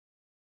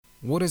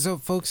What is up,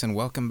 folks, and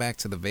welcome back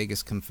to the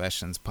Vegas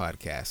Confessions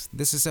podcast.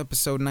 This is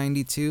episode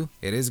 92.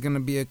 It is going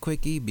to be a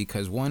quickie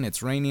because, one,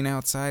 it's raining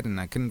outside and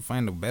I couldn't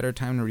find a better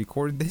time to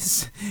record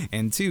this,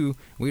 and two,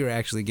 we were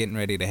actually getting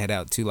ready to head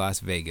out to Las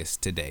Vegas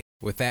today.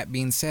 With that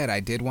being said,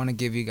 I did want to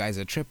give you guys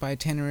a trip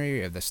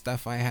itinerary of the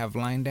stuff I have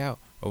lined out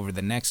over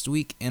the next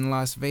week in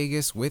Las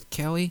Vegas with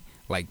Kelly,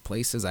 like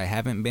places I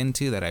haven't been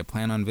to that I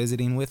plan on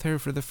visiting with her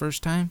for the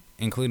first time,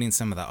 including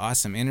some of the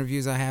awesome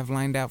interviews I have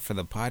lined out for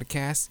the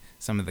podcast,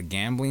 some of the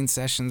gambling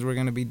sessions we're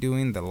going to be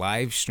doing, the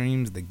live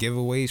streams, the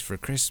giveaways for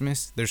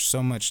Christmas. There's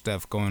so much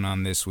stuff going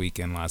on this week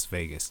in Las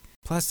Vegas.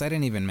 Plus, I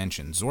didn't even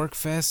mention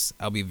Zorkfest.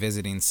 I'll be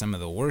visiting some of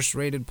the worst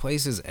rated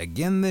places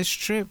again this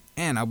trip,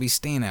 and I'll be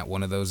staying at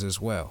one of those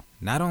as well.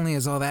 Not only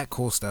is all that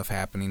cool stuff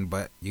happening,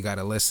 but you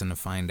gotta listen to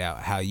find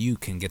out how you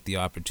can get the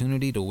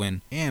opportunity to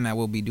win. And I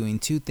will be doing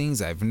two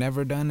things I've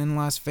never done in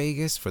Las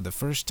Vegas for the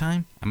first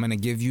time. I'm gonna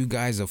give you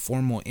guys a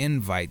formal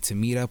invite to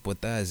meet up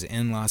with us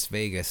in Las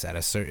Vegas at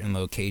a certain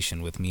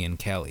location with me and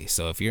Kelly.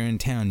 So if you're in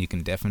town, you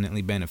can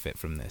definitely benefit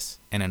from this.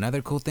 And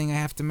another cool thing I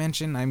have to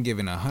mention, I'm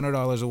giving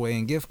 $100 away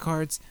in gift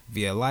cards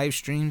via live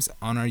streams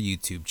on our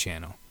YouTube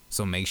channel.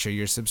 So make sure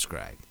you're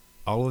subscribed.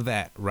 All of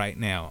that right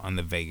now on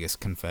the Vegas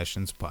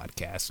Confessions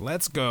podcast.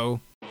 Let's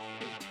go.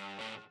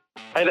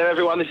 Hey there,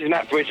 everyone. This is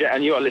Matt Bridger,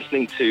 and you are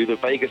listening to the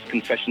Vegas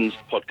Confessions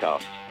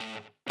podcast.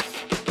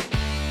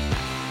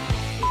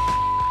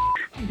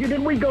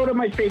 Didn't we go to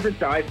my favorite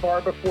dive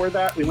bar before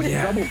that? We went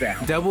to Double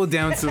Down. Double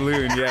Down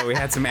Saloon. Yeah, we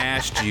had some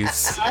ash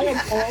juice. I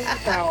am all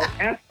about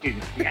ash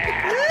juice.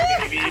 Yeah,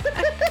 baby.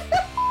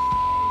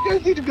 You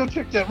guys need to go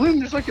check that room.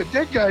 There's like a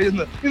dead guy in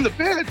the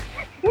bed.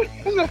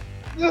 And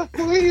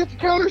the lady at the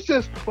counter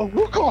says, "Well,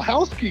 we'll call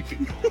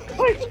housekeeping."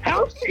 Like,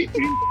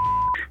 housekeeping?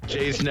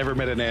 Jay's never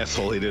met an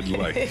asshole he didn't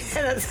like.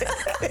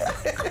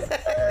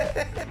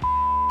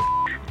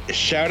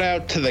 Shout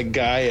out to the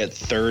guy at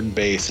third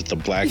base at the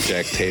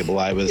blackjack table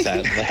I was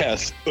at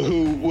last,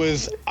 who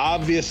was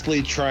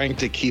obviously trying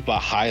to keep a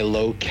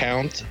high-low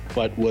count,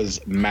 but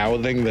was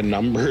mouthing the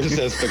numbers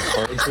as the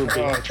cards were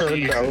being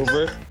turned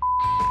over.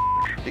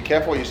 Be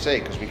careful what you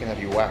say, because we can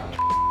have you whacked.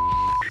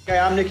 Okay,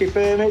 I'm Nicky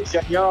Firmich,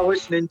 and you're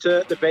listening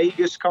to the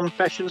Vegas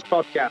Confessions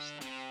podcast.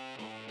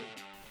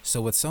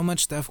 So with so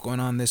much stuff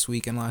going on this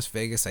week in Las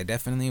Vegas, I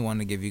definitely want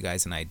to give you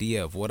guys an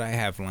idea of what I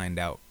have lined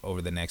out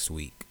over the next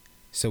week.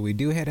 So we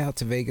do head out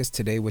to Vegas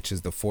today, which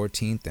is the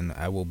 14th, and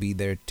I will be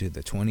there to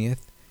the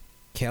 20th.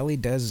 Kelly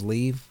does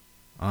leave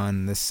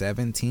on the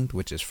 17th,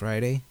 which is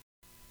Friday,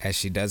 as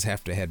she does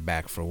have to head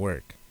back for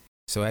work.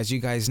 So as you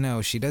guys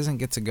know, she doesn't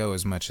get to go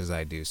as much as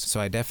I do. So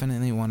I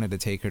definitely wanted to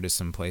take her to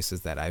some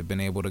places that I've been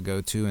able to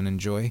go to and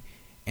enjoy,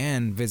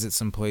 and visit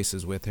some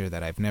places with her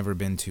that I've never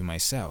been to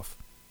myself.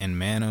 And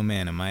man, oh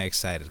man, am I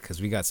excited,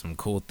 because we got some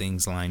cool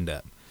things lined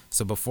up.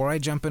 So before I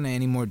jump into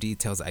any more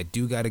details, I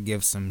do got to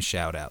give some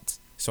shout outs.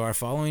 So our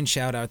following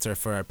shout outs are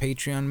for our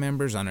Patreon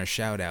members on our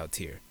shout out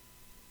tier: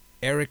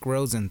 Eric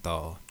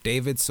Rosenthal,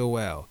 David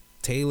Sowell,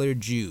 Taylor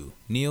Jew,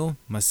 Neil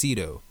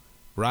Macedo,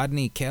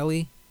 Rodney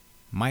Kelly,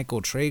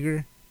 Michael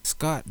Traeger,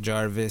 Scott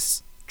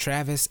Jarvis,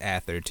 Travis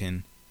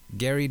Atherton,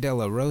 Gary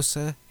Della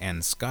Rosa,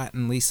 and Scott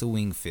and Lisa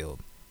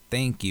Wingfield.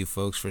 Thank you,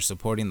 folks, for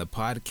supporting the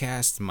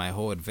podcast, my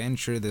whole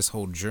adventure, this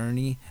whole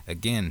journey.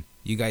 Again,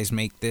 you guys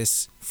make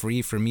this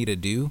free for me to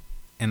do,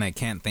 and I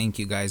can't thank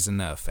you guys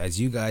enough. As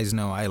you guys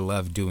know, I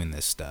love doing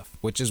this stuff,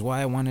 which is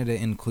why I wanted to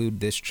include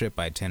this trip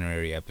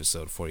itinerary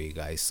episode for you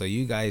guys, so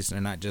you guys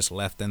are not just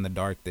left in the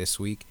dark this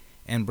week,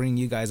 and bring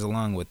you guys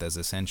along with us,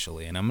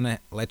 essentially. And I'm going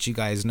to let you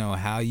guys know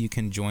how you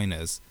can join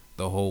us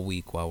the whole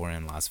week while we're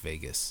in Las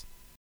Vegas.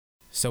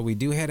 So we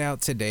do head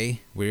out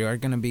today. We are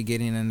going to be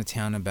getting into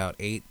town about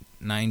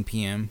 9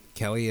 p.m.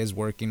 Kelly is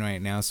working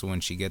right now, so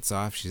when she gets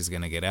off, she's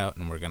going to get out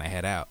and we're going to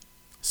head out.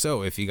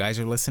 So if you guys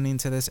are listening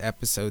to this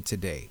episode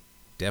today,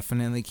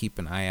 definitely keep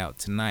an eye out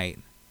tonight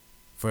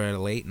for a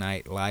late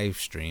night live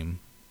stream.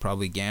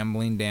 Probably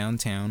gambling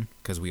downtown,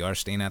 because we are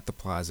staying at the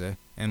Plaza,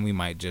 and we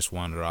might just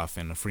wander off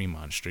into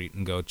Fremont Street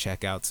and go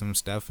check out some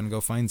stuff and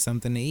go find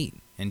something to eat.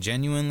 And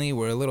genuinely,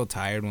 we're a little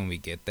tired when we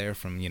get there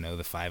from, the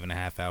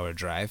 5.5 hour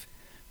drive,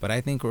 but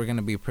I think we're going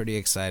to be pretty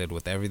excited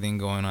with everything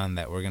going on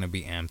that we're going to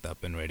be amped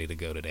up and ready to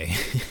go today.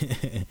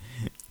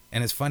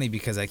 And it's funny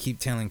because I keep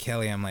telling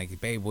Kelly, I'm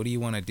like, babe, what do you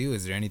want to do?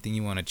 Is there anything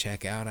you want to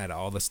check out of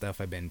all the stuff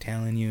I've been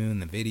telling you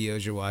and the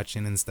videos you're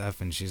watching and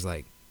stuff? And she's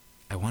like,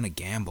 I want to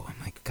gamble.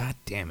 I'm like, God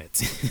damn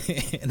it.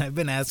 And I've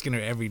been asking her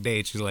every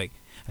day. She's like,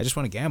 I just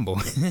want to gamble.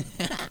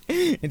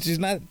 And she's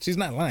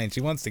not lying.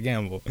 She wants to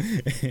gamble.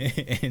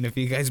 And if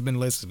you guys been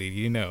listening,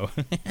 you know.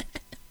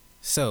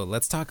 So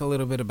let's talk a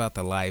little bit about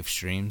the live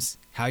streams,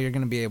 how you're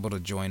going to be able to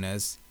join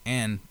us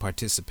and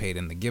participate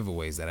in the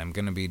giveaways that I'm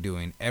going to be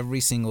doing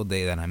every single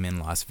day that I'm in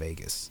Las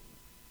Vegas.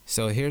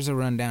 So here's a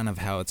rundown of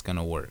how it's going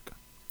to work.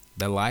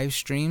 The live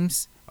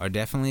streams are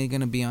definitely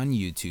going to be on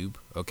YouTube.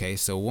 Okay,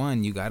 so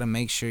one, you got to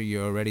make sure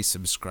you're already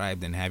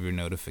subscribed and have your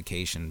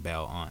notification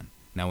bell on.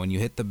 Now, when you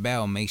hit the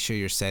bell, make sure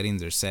your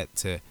settings are set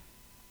to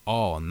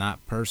all,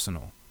 not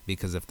personal,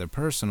 because if they're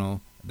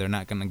personal, they're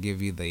not going to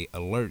give you the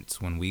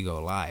alerts when we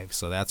go live.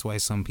 So that's why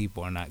some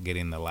people are not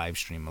getting the live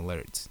stream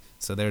alerts.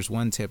 So there's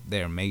one tip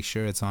there. Make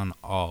sure it's on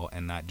all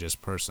and not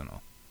just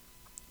personal.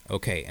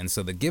 Okay, and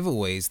so the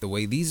giveaways, the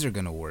way these are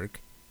going to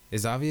work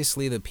is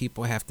obviously the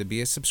people have to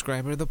be a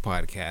subscriber of the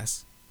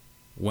podcast.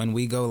 When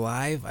we go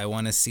live, I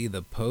want to see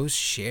the post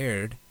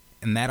shared,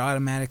 and that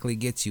automatically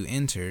gets you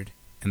entered.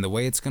 And the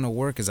way it's going to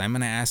work is I'm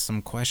going to ask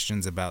some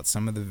questions about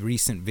some of the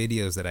recent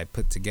videos that I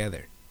put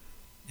together.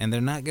 And they're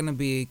not going to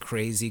be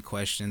crazy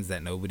questions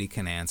that nobody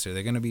can answer.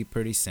 They're going to be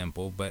pretty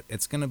simple, but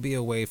it's going to be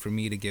a way for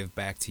me to give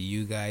back to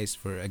you guys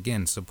for,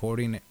 again,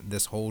 supporting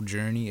this whole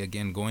journey.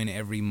 Again, going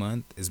every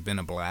month has been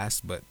a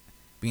blast, but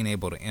being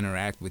able to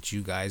interact with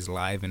you guys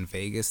live in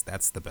Vegas,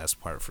 that's the best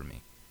part for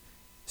me.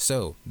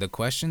 So the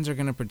questions are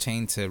going to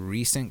pertain to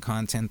recent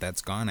content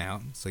that's gone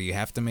out. So you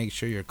have to make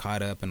sure you're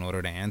caught up in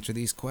order to answer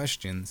these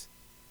questions.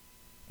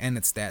 And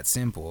it's that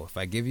simple. If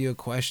I give you a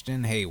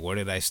question, hey, where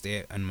did I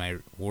stay on my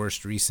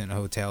worst recent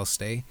hotel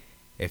stay?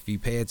 If you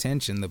pay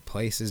attention, the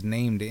place is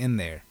named in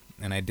there.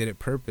 And I did it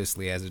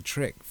purposely as a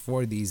trick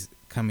for these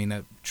coming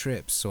up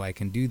trips so I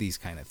can do these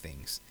kind of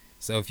things.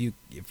 So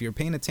if you're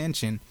paying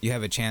attention, you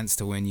have a chance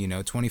to win,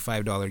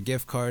 $25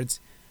 gift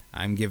cards.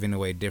 I'm giving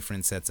away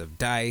different sets of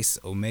dice,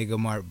 Omega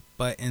Mart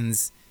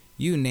buttons,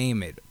 you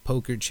name it,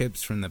 poker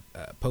chips from the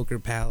Poker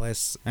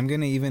Palace. I'm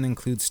going to even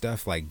include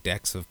stuff like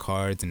decks of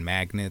cards and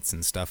magnets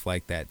and stuff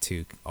like that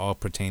too, all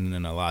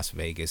pertaining to Las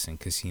Vegas and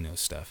casino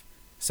stuff.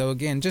 So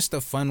again, just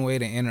a fun way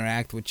to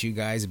interact with you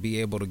guys,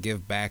 be able to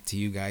give back to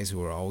you guys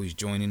who are always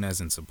joining us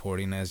and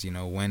supporting us,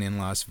 when in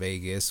Las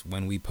Vegas,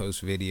 when we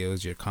post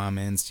videos, your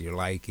comments, your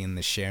liking,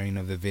 the sharing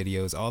of the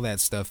videos, all that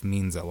stuff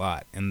means a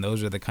lot. And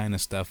those are the kind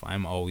of stuff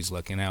I'm always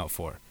looking out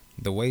for.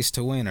 The ways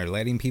to win are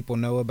letting people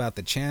know about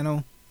the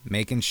channel,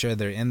 making sure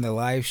they're in the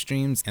live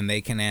streams and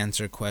they can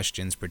answer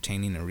questions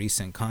pertaining to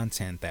recent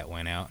content that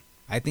went out.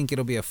 I think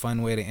it'll be a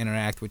fun way to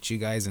interact with you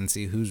guys and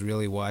see who's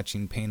really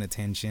watching, paying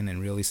attention,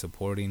 and really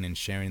supporting and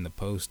sharing the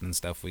post and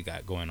stuff we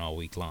got going all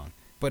week long.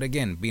 But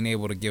again, being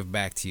able to give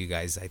back to you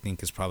guys, I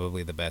think is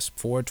probably the best.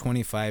 4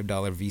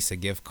 $25 Visa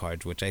gift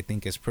cards, which I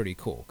think is pretty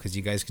cool because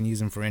you guys can use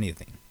them for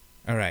anything.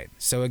 All right,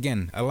 so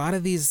again, a lot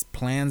of these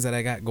plans that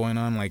I got going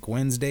on, like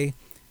Wednesday,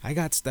 I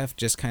got stuff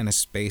just kind of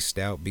spaced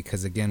out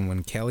because, again,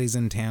 when Kelly's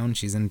in town,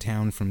 she's in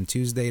town from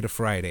Tuesday to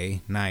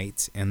Friday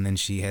night, and then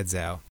she heads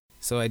out.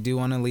 So I do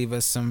want to leave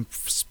us some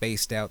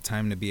spaced out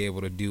time to be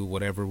able to do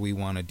whatever we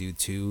want to do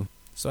too.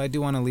 So I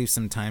do want to leave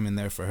some time in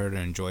there for her to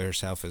enjoy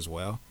herself as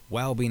well,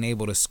 while being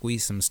able to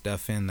squeeze some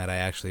stuff in that I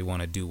actually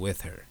want to do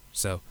with her.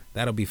 So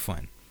that'll be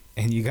fun.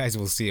 And you guys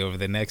will see over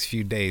the next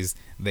few days,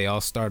 they all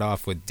start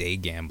off with day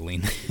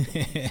gambling.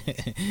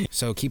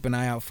 So keep an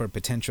eye out for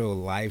potential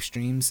live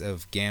streams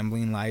of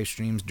gambling live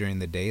streams during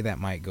the day that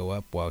might go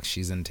up while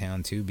she's in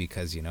town too,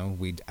 because,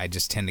 I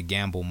just tend to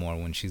gamble more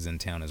when she's in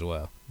town as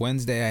well.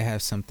 Wednesday, I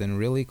have something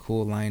really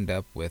cool lined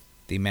up with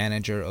the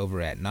manager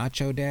over at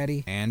Nacho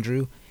Daddy,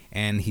 Andrew,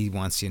 and he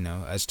wants,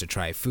 us to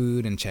try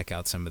food and check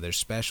out some of their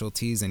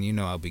specialties, and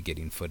I'll be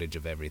getting footage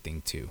of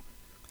everything too.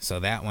 So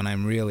that one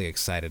I'm really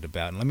excited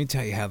about. And let me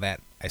tell you how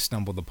I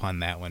stumbled upon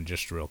that one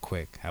just real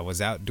quick. I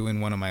was out doing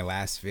one of my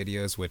last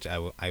videos, which I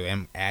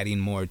am adding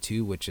more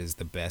to, which is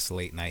the best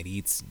late night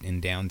eats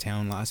in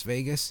downtown Las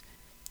Vegas.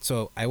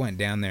 So I went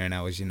down there and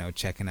I was,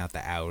 checking out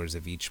the hours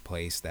of each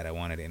place that I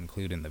wanted to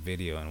include in the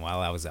video. And while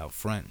I was out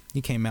front,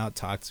 he came out,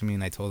 talked to me,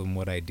 and I told him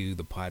what I do,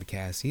 the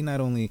podcast. He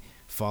not only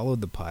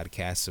followed the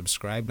podcast,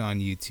 subscribed on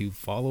YouTube,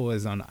 follow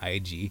us on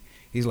IG.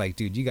 He's like,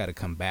 dude, you got to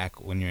come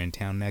back when you're in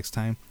town next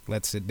time.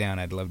 Let's sit down.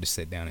 I'd love to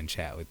sit down and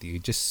chat with you.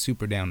 Just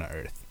super down to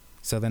earth.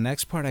 So the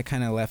next part I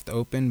kind of left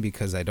open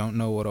because I don't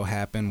know what'll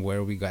happen,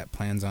 where we got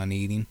plans on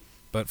eating.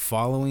 But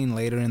following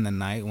later in the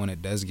night when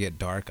it does get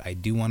dark, I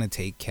do want to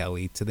take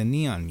Kelly to the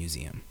Neon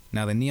Museum.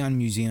 Now, the Neon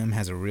Museum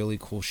has a really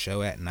cool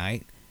show at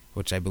night,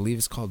 which I believe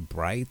is called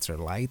Brights or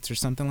Lights or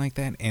something like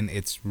that. And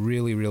it's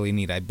really, really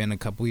neat. I've been a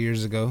couple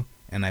years ago,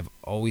 and I've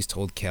always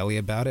told Kelly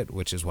about it,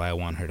 which is why I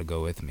want her to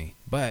go with me.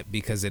 But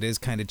because it is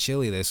kind of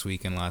chilly this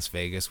week in Las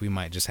Vegas, we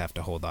might just have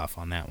to hold off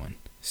on that one.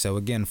 So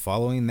again,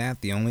 following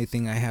that, the only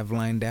thing I have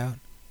lined out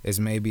is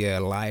maybe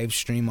a live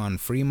stream on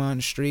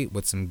Fremont Street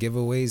with some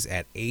giveaways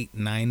at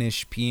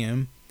 9-ish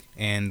p.m.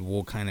 And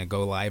we'll kind of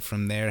go live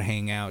from there,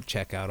 hang out,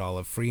 check out all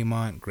of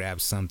Fremont, grab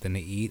something to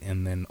eat,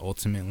 and then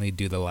ultimately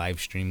do the live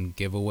stream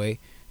giveaway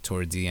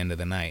towards the end of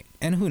the night.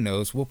 And who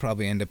knows, we'll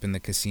probably end up in the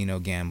casino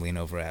gambling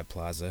over at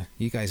Plaza.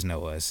 You guys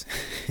know us.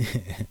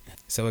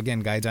 So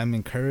again, guys, I'm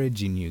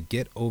encouraging you,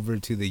 get over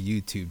to the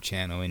YouTube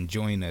channel and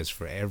join us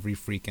for every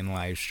freaking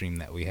live stream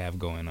that we have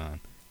going on.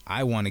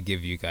 I want to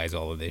give you guys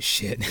all of this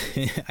shit.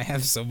 I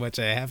have so much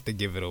I have to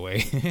give it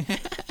away.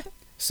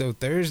 So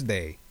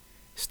Thursday,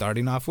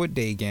 starting off with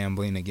day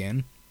gambling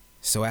again.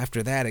 So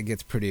after that, it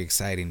gets pretty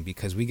exciting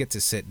because we get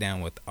to sit down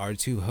with our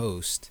two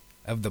hosts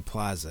of the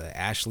Plaza,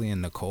 Ashley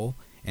and Nicole,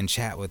 and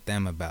chat with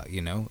them about,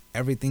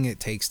 everything it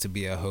takes to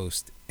be a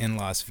host in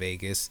Las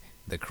Vegas,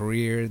 the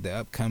career, the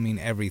upcoming,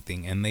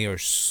 everything. And they are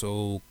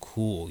so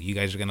cool. You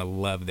guys are going to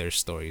love their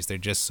stories. They're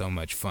just so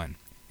much fun.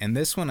 And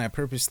this one I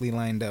purposely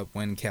lined up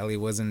when Kelly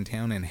was in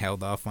town and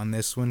held off on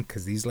this one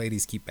because these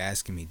ladies keep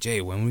asking me, Jay,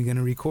 when are we going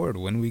to record?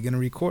 When are we going to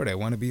record? I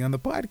want to be on the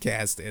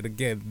podcast. And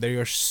again, they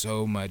are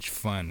so much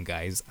fun,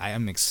 guys. I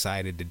am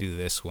excited to do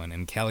this one,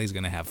 and Kelly's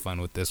going to have fun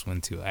with this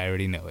one too. I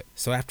already know it.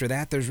 So after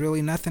that, there's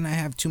really nothing I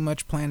have too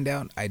much planned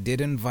out. I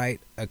did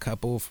invite a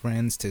couple of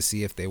friends to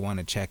see if they want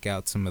to check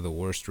out some of the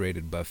worst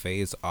rated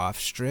buffets off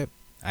strip.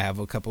 I have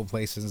a couple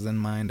places in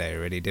mind. I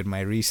already did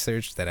my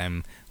research that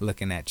I'm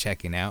looking at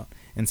checking out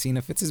and seeing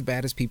if it's as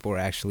bad as people are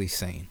actually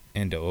saying.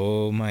 And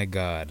oh my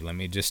God, let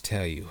me just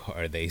tell you,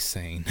 are they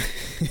saying?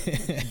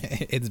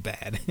 It's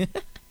bad.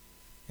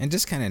 And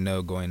just kind of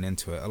know going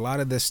into it, a lot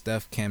of this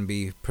stuff can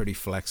be pretty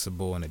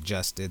flexible and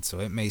adjusted,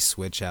 so it may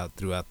switch out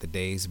throughout the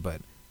days.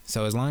 But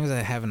so as long as I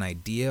have an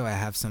idea, I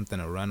have something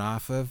to run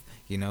off of,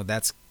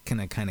 that's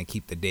gonna kind of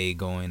keep the day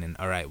going. And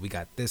all right, we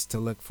got this to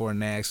look for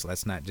next.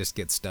 Let's not just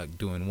get stuck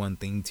doing one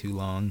thing too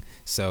long.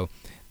 So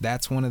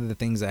that's one of the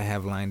things I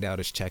have lined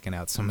out, is checking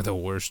out some of the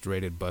worst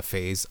rated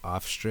buffets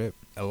off strip.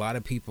 A lot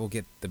of people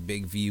get the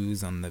big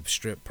views on the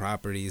strip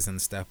properties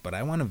and stuff, but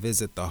I want to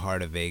visit the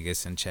heart of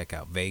Vegas and check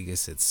out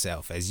Vegas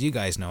itself. As you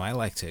guys know, I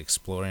like to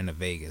explore into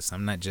Vegas.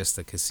 I'm not just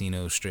a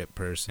casino strip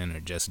person or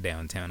just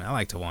downtown. I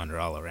like to wander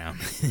all around.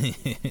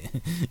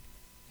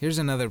 Here's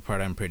another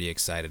part I'm pretty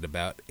excited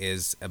about,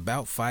 is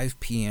about 5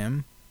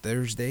 p.m.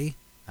 Thursday,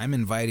 I'm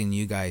inviting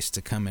you guys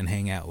to come and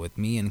hang out with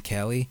me and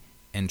Kelly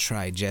and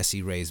try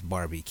Jessie Rae's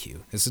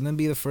barbecue. This is going to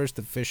be the first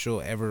official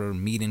ever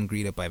meet and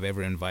greet up I've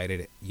ever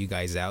invited you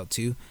guys out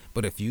to.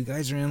 But if you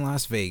guys are in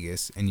Las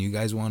Vegas and you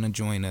guys want to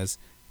join us,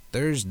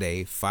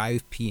 Thursday,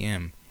 5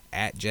 p.m.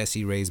 at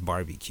Jessie Rae's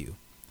barbecue.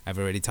 I've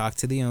already talked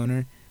to the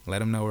owner,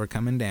 let him know we're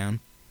coming down.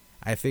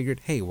 I figured,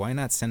 hey, why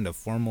not send a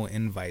formal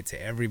invite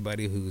to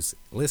everybody who's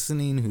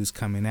listening, who's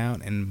coming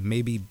out, and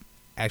maybe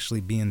actually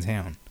be in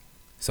town.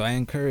 So I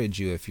encourage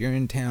you, if you're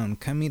in town,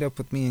 come meet up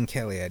with me and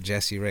Kelly at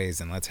Jessie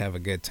Rae's and let's have a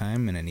good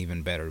time and an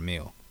even better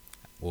meal.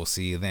 We'll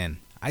see you then.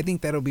 I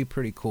think that'll be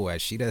pretty cool,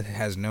 as she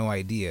has no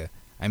idea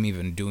I'm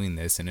even doing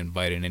this and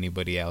inviting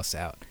anybody else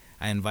out.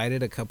 I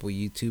invited a couple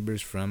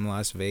YouTubers from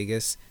Las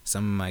Vegas,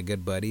 some of my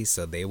good buddies,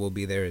 so they will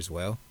be there as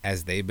well,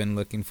 as they've been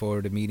looking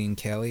forward to meeting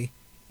Kelly.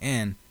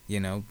 And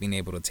being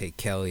able to take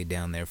Kelly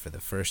down there for the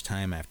first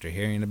time after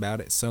hearing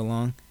about it so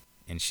long.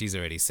 And she's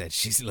already said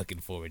she's looking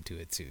forward to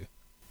it too.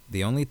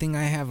 The only thing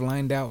I have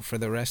lined out for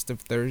the rest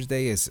of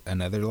Thursday is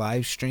another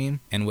live stream.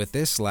 And with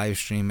this live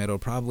stream, it'll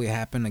probably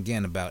happen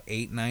again about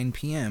 8-9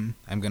 p.m.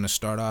 I'm going to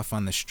start off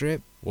on the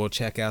strip. We'll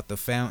check out the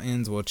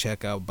fountains. We'll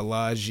check out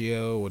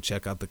Bellagio. We'll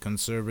check out the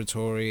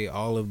conservatory,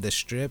 all of the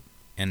strip.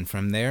 And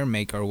from there,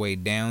 make our way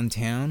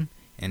downtown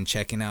and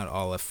checking out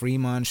all of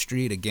Fremont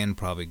Street. Again,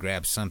 probably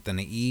grab something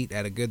to eat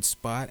at a good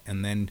spot,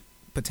 and then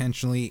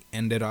potentially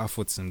end it off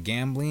with some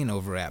gambling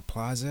over at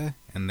Plaza,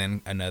 and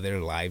then another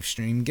live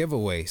stream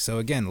giveaway. So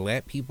again,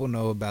 let people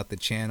know about the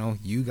channel.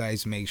 You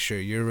guys make sure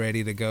you're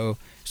ready to go.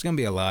 There's going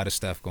to be a lot of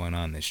stuff going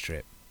on this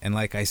trip. And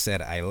like I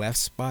said, I left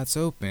spots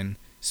open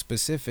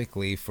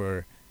specifically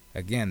for,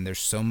 again, there's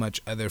so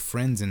much other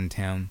friends in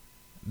town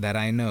that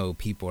I know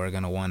people are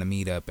going to want to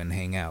meet up and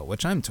hang out,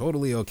 which I'm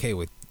totally okay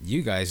with.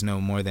 You guys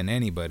know more than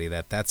anybody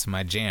that that's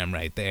my jam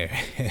right there.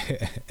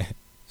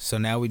 So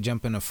now we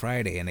jump into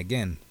Friday, and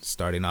again,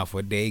 starting off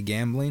with day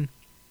gambling.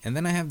 And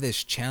then I have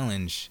this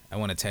challenge I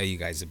want to tell you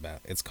guys about.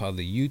 It's called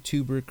the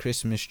YouTuber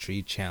Christmas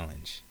Tree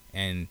Challenge.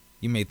 And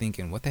you may be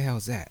thinking, what the hell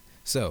is that?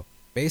 So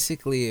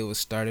basically, it was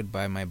started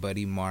by my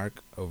buddy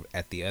Mark over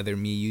at the Other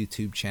Me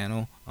YouTube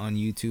channel on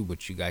YouTube,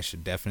 which you guys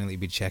should definitely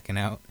be checking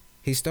out.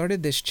 He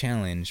started this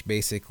challenge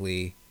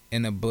basically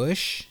in a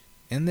bush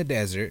in the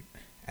desert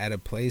at a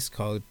place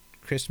called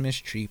Christmas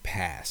Tree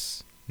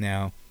Pass.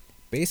 Now,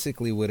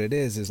 basically what it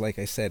is like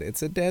I said,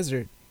 it's a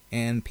desert,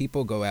 and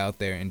people go out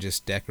there and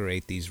just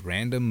decorate these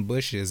random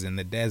bushes in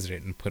the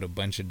desert and put a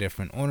bunch of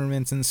different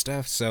ornaments and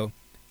stuff. So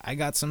I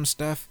got some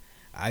stuff.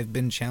 I've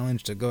been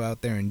challenged to go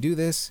out there and do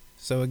this.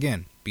 So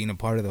again, being a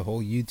part of the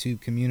whole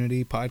YouTube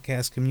community,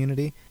 podcast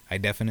community, I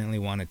definitely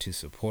wanted to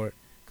support.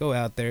 Go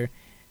out there.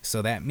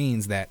 So that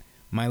means that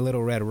my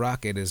little red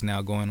rocket is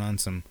now going on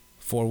some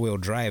 4-wheel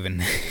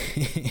driving.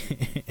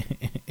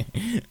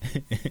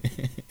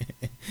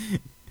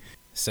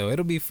 So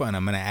it'll be fun.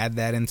 I'm going to add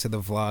that into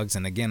the vlogs.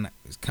 And again,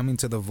 coming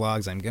to the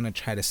vlogs, I'm going to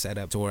try to set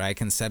up to where I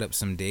can set up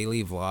some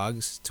daily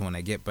vlogs to when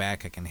I get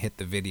back, I can hit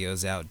the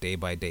videos out day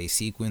by day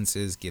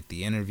sequences, get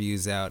the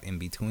interviews out in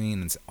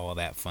between, and all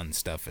that fun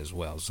stuff as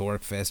well.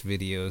 Zorkfest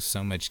videos,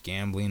 so much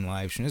gambling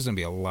live stream. There's going to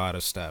be a lot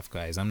of stuff,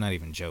 guys. I'm not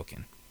even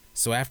joking.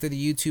 So after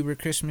the YouTuber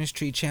Christmas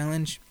Tree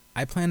Challenge,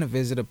 I plan to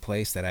visit a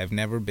place that I've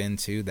never been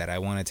to that I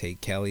want to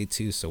take Kelly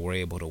to so we're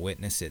able to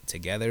witness it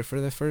together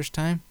for the first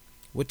time,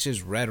 which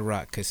is Red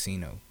Rock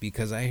Casino,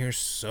 because I hear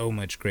so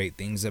much great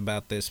things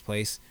about this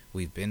place.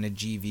 We've been to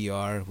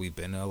GVR, we've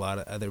been to a lot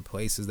of other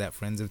places that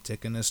friends have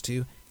taken us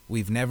to.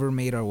 We've never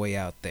made our way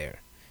out there.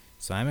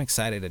 So I'm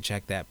excited to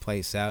check that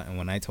place out, and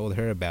when I told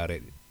her about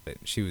it,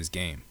 she was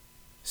game.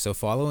 So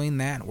following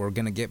that, we're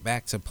going to get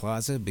back to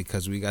Plaza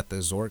because we got the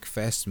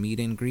Zorkfest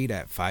meet and greet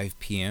at 5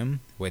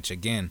 p.m., which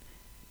again,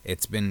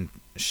 It's been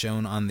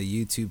shown on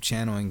the YouTube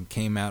channel and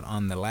came out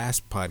on the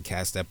last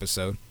podcast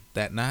episode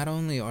that not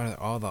only are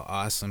all the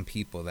awesome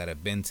people that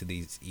have been to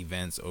these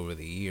events over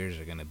the years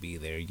are going to be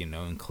there,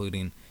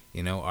 including,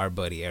 our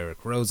buddy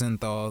Eric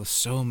Rosenthal,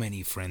 so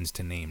many friends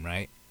to name,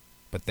 right?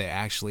 But they're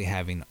actually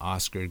having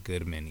Oscar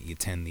Goodman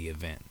attend the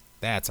event.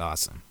 That's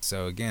awesome.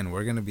 So again,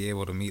 we're going to be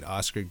able to meet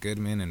Oscar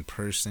Goodman in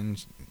person.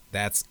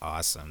 That's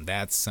awesome.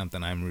 That's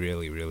something I'm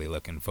really, really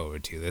looking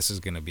forward to. This is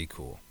going to be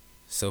cool.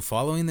 So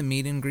following the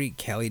meet and greet,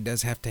 Kelly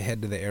does have to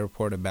head to the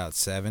airport about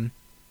 7.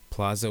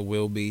 Plaza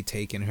will be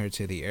taking her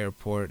to the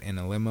airport in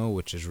a limo,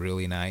 which is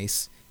really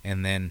nice.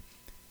 And then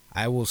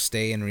I will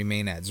stay and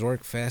remain at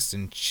Zorkfest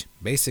and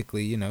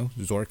basically,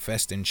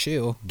 Zorkfest and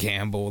chill,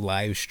 gamble,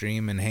 live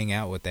stream, and hang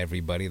out with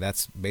everybody.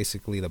 That's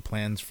basically the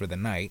plans for the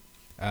night.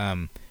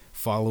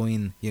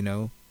 Following,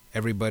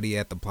 everybody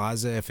at the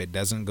plaza, if it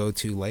doesn't go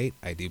too late,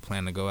 I do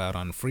plan to go out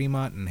on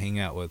Fremont and hang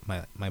out with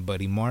my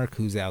buddy Mark,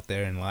 who's out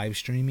there and live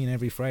streaming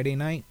every Friday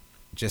night.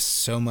 Just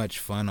so much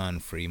fun on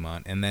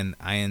Fremont. And then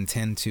I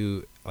intend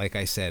to, like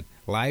I said,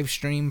 live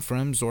stream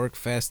from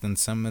Zorkfest and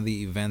some of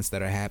the events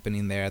that are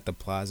happening there at the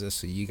plaza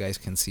so you guys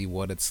can see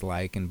what it's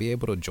like and be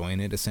able to join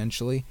it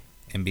essentially.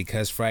 And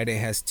because Friday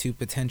has 2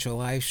 potential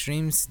live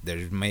streams, there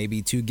may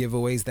be 2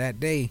 giveaways that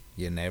day.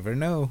 You never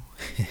know.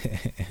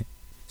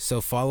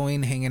 So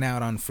following hanging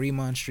out on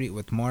Fremont Street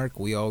with Mark,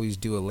 we always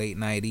do a late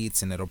night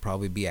eats, and it'll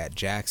probably be at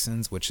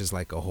Jackson's, which is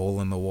like a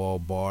hole in the wall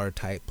bar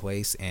type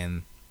place,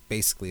 and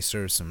basically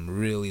serve some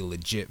really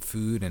legit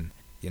food. And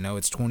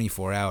it's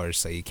 24 hours,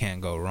 so you can't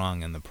go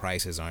wrong, and the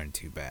prices aren't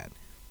too bad.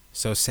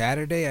 So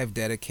Saturday I've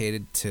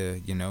dedicated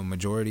to,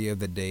 majority of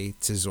the day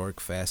to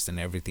Zorkfest and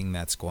everything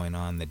that's going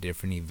on, the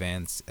different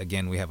events.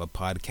 Again, we have a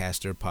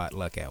podcaster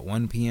potluck at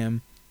 1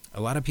 p.m. A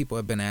lot of people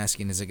have been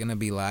asking, is it going to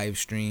be live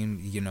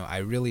streamed? I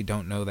really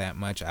don't know that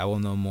much. I will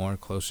know more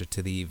closer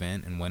to the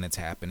event and when it's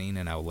happening,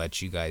 and I'll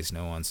let you guys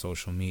know on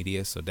social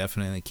media. So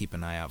definitely keep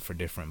an eye out for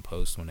different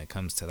posts when it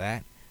comes to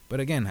that. But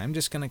again, I'm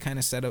just going to kind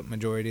of set up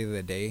majority of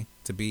the day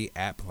to be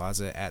at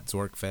Plaza, at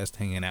Zorkfest,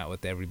 hanging out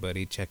with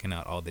everybody, checking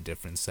out all the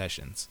different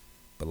sessions.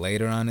 But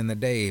later on in the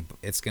day,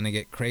 it's going to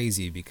get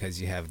crazy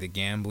because you have the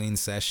gambling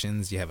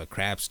sessions, you have a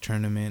craps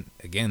tournament.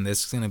 Again,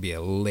 this is going to be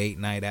a late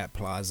night at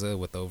Plaza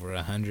with over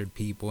 100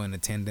 people in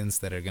attendance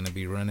that are going to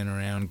be running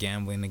around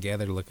gambling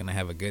together, looking to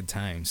have a good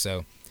time.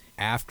 So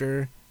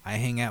after I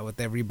hang out with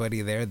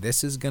everybody there,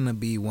 this is going to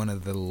be one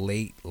of the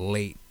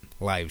late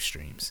live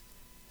streams.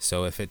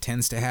 So if it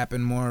tends to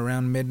happen more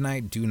around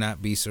midnight, do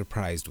not be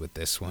surprised with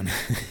this one.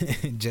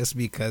 Just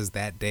because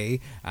that day,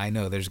 I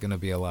know there's going to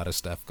be a lot of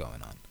stuff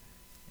going on.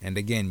 And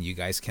again, you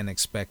guys can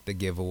expect the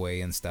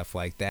giveaway and stuff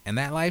like that. And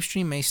that live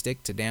stream may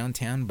stick to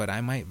downtown, but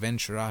I might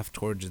venture off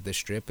towards the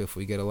strip if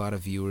we get a lot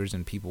of viewers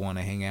and people want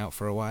to hang out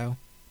for a while.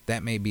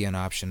 That may be an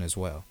option as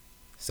well.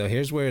 So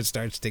here's where it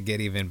starts to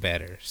get even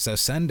better. So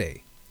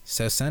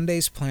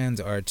Sunday's plans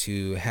are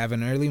to have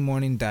an early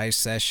morning dice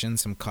session,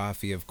 some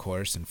coffee, of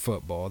course, and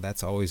football.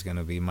 That's always going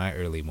to be my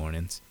early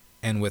mornings.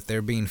 And with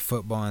there being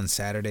football on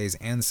Saturdays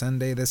and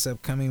Sunday this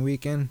upcoming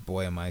weekend,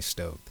 boy, am I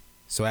stoked.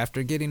 So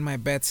after getting my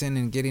bets in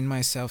and getting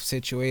myself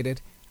situated,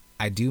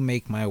 I do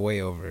make my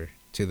way over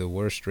to the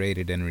worst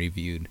rated and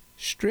reviewed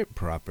strip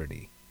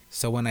property.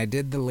 So when I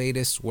did the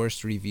latest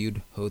worst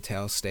reviewed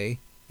hotel stay,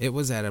 it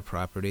was at a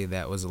property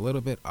that was a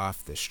little bit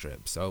off the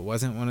strip. So it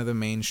wasn't one of the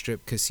main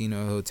strip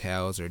casino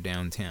hotels or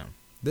downtown.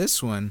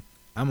 This one,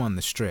 I'm on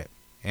the strip.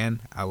 And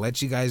I'll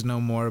let you guys know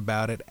more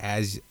about it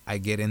as I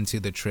get into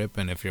the trip.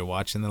 And if you're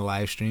watching the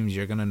live streams,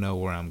 you're going to know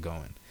where I'm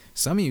going.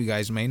 Some of you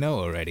guys may know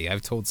already.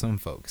 I've told some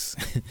folks.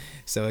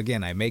 So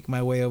again, I make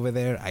my way over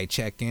there. I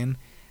check in.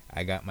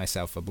 I got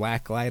myself a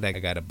black light. I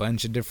got a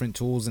bunch of different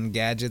tools and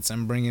gadgets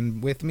I'm bringing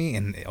with me.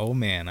 And oh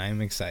man,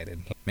 I'm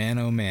excited. Man,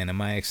 oh man,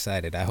 am I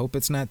excited. I hope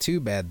it's not too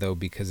bad though,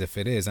 because if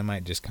it is, I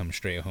might just come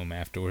straight home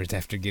afterwards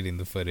after getting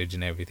the footage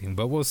and everything.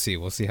 But we'll see.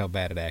 We'll see how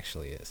bad it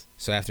actually is.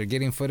 So after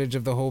getting footage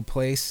of the whole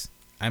place,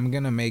 I'm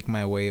going to make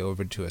my way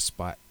over to a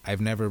spot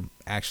I've never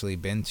actually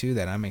been to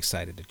that I'm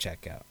excited to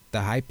check out. The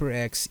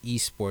HyperX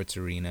Esports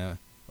Arena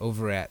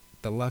over at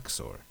the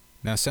Luxor.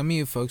 Now, some of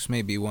you folks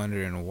may be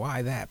wondering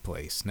why that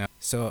place. Now,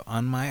 so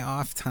on my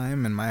off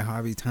time and my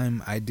hobby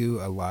time, I do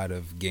a lot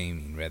of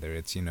gaming, whether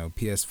it's,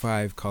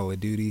 PS5, Call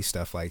of Duty,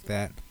 stuff like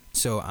that.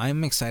 So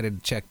I'm excited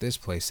to check this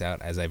place out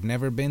as I've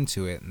never been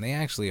to it, and they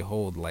actually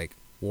hold like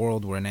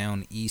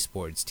world-renowned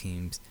esports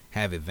teams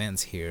have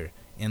events here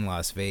in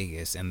Las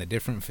Vegas, and the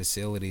different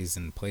facilities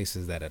and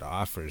places that it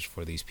offers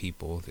for these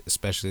people,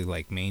 especially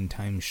like main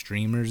time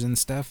streamers and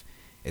stuff,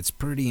 it's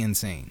pretty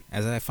insane.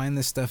 As I find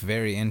this stuff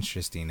very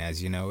interesting,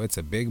 as it's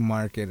a big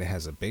market, it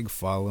has a big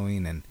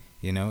following, and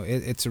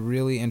it's a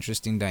really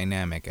interesting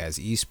dynamic as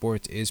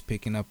esports is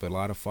picking up a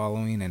lot of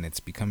following and it's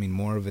becoming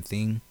more of a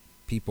thing.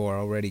 People are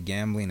already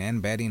gambling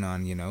and betting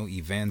on,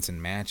 events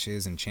and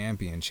matches and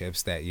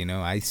championships that,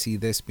 I see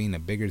this being a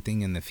bigger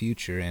thing in the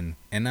future. And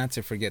not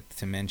to forget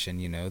to mention,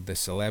 the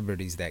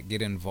celebrities that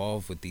get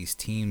involved with these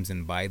teams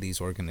and by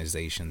these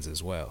organizations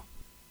as well.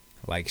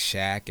 Like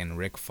Shaq and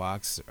Rick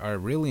Fox are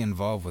really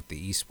involved with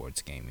the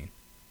esports gaming.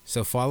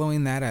 So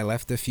following that, I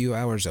left a few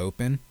hours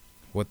open,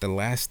 with the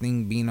last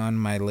thing being on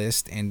my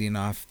list, ending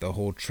off the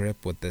whole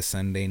trip with the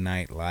Sunday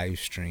night live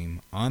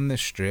stream on the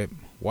strip.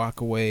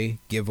 Walk away,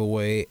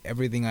 giveaway,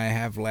 everything I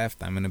have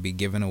left I'm going to be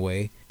giving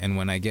away. And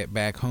when I get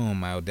back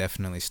home, I'll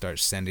definitely start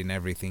sending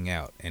everything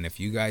out. And if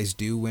you guys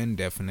do win,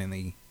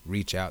 definitely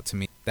reach out to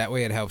me. That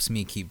way it helps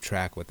me keep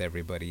track with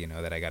everybody, you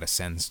know, that I got to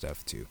send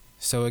stuff to.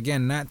 So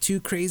again, not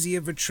too crazy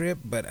of a trip,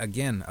 but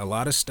again, a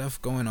lot of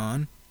stuff going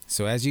on.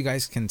 So as you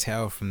guys can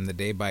tell from the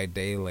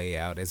day-by-day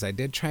layout, is I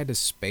did try to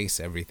space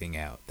everything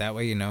out. That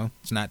way, you know,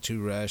 it's not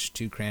too rushed,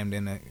 too crammed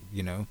in,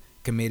 you know,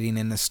 committing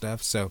into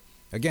stuff. So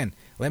again,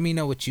 let me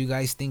know what you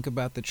guys think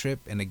about the trip.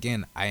 And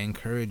again, I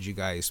encourage you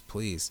guys,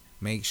 please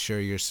make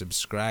sure you're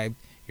subscribed,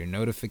 your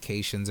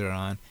notifications are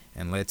on,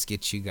 and let's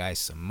get you guys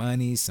some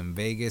money, some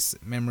Vegas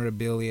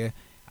memorabilia.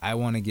 I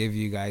want to give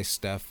you guys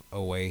stuff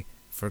away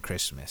for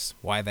Christmas.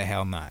 Why the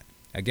hell not?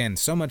 Again,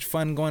 so much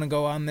fun going to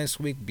go on this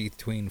week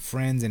between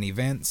friends and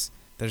events.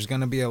 There's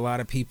going to be a lot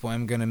of people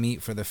I'm going to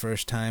meet for the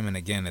first time. And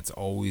again, it's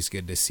always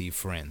good to see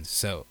friends.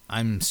 So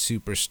I'm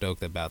super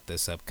stoked about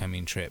this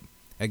upcoming trip.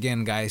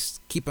 Again, guys,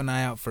 keep an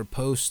eye out for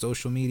posts,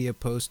 social media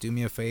posts. Do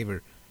me a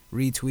favor.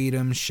 Retweet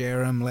them,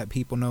 share them, let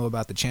people know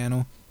about the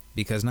channel.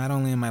 Because not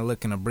only am I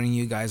looking to bring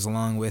you guys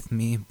along with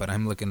me, but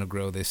I'm looking to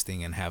grow this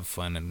thing and have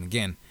fun. And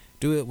again,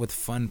 do it with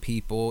fun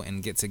people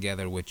and get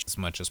together with as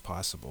much as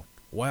possible,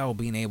 while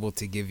being able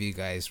to give you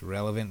guys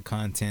relevant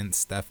content,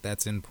 stuff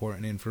that's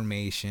important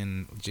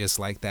information, just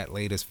like that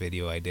latest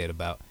video I did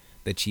about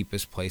the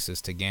cheapest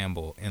places to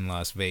gamble in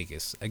Las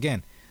Vegas.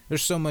 Again,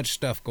 there's so much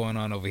stuff going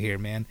on over here,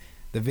 man.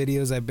 The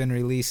videos I've been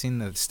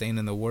releasing of staying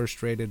in the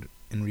worst rated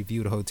and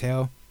reviewed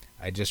hotel.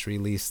 I just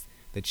released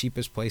the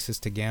cheapest places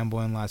to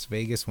gamble in Las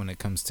Vegas when it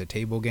comes to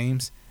table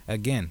games.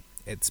 Again,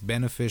 it's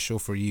beneficial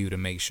for you to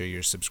make sure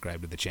you're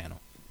subscribed to the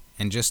channel.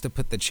 And just to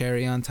put the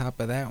cherry on top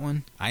of that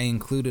one, I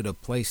included a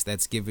place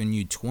that's giving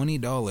you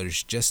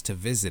 $20 just to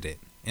visit it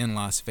in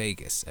Las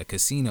Vegas. A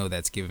casino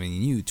that's giving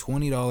you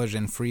 $20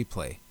 in free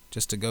play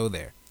just to go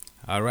there.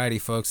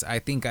 Alrighty, folks, I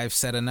think I've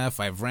said enough.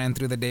 I've ran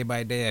through the day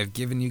by day. I've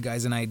given you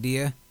guys an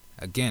idea.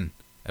 Again,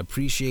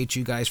 appreciate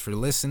you guys for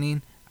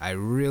listening. I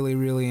really,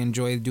 really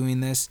enjoyed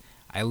doing this.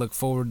 I look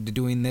forward to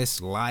doing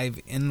this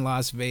live in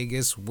Las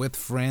Vegas with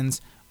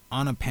friends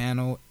on a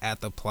panel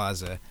at the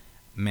plaza.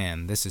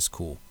 Man, this is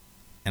cool.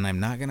 And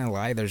I'm not going to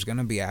lie, there's going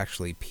to be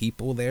actually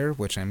people there,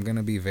 which I'm going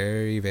to be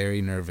very,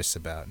 very nervous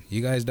about.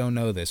 You guys don't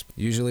know this.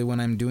 Usually when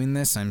I'm doing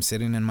this, I'm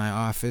sitting in my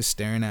office,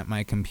 staring at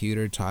my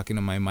computer, talking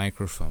to my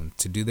microphone.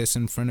 To do this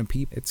in front of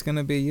people, it's going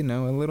to be, you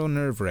know, a little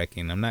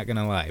nerve-wracking. I'm not going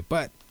to lie.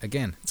 But,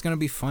 again, it's going to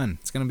be fun.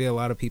 It's going to be a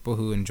lot of people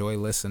who enjoy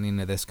listening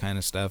to this kind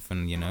of stuff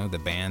and, you know, the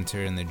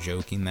banter and the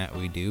joking that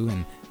we do.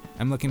 And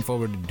I'm looking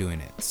forward to doing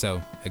it.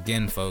 So,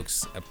 again,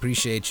 folks,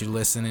 appreciate you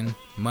listening.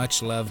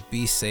 Much love.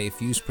 Be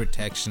safe. Use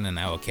protection. And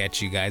I will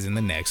catch you guys in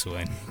the next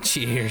one.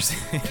 Cheers.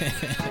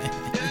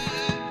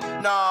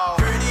 No.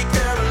 Pretty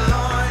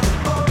Caroline.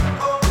 Oh,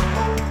 oh,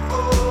 oh,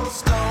 oh.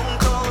 Stone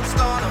Cold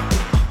Stunner.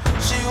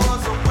 She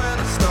was a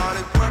winner.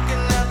 Started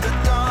working at the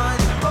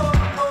dime. Oh,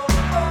 oh,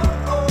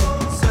 oh, oh.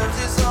 Serves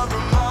you some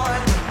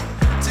reminder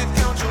to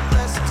count your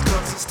blessings.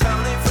 'Cause it's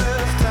telling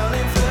first,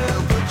 telling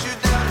first. Put you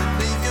down and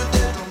leave you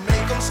there. Don't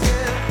make them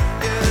scared.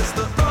 Yeah, it's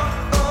the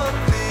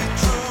ugly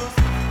truth.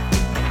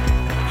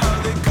 How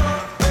they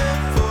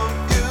coming for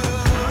you.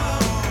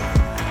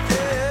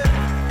 Yeah,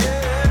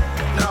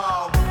 yeah. No,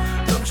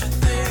 don't you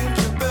think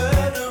you're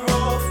better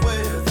off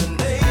where the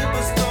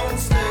neighbors don't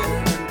stare?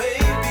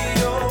 Maybe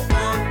you're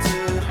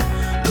wanted.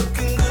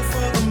 Looking good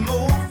for the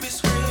movie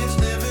screens.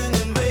 Living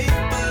in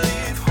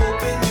make-believe.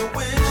 Hoping your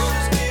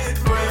wishes get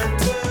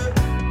granted.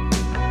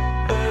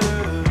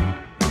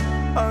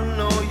 I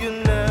know you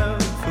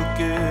never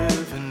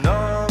giving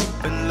up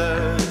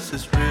unless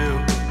it's real.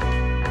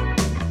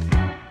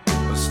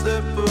 A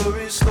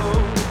slippery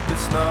slope,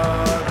 it's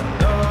not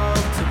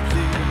enough to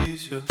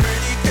please you.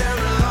 Pretty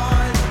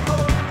Caroline,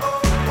 oh,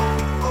 oh, oh,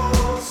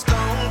 oh.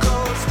 Stone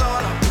Cold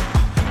Stunner.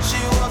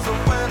 She was a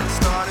winner,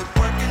 started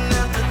working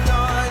at the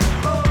dime.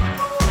 Oh,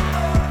 oh,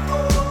 oh,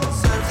 oh.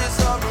 Serves as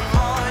a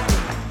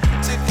reminder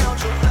to count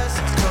your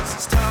blessings. 'Cause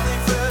it's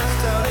telling first,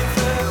 telling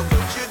first. They'll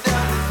put you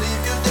down and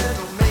leave you there.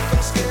 Don't make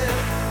them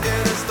scared.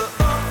 Yeah, it's the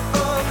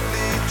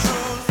ugly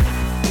truth.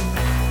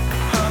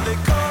 How they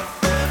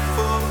coming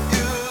for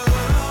you.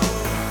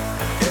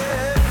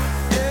 Yeah,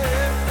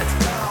 yeah. Let's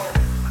go.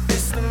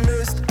 It's the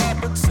missed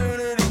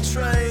opportunity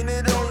train.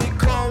 It only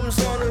comes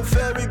on a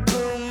very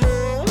blue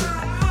moon.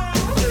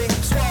 You blink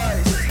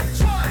twice,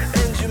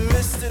 and you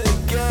missed it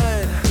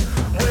again.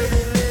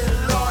 Waiting in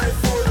line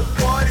for the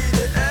party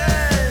to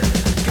end.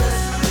 Guess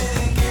you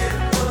didn't get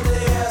what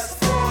they asked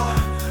for.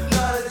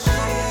 Not a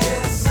genie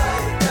in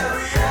sight. That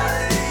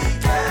reality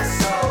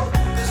castle.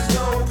 There's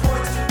no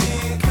point to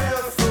being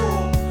careful.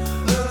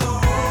 Learn the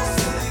rules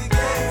to the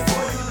game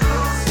before you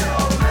lose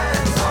your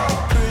mental.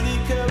 Pretty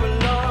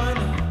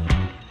Carolina,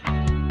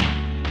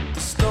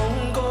 the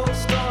Stone Cold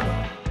Stunner.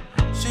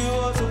 She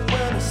was a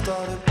winner,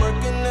 started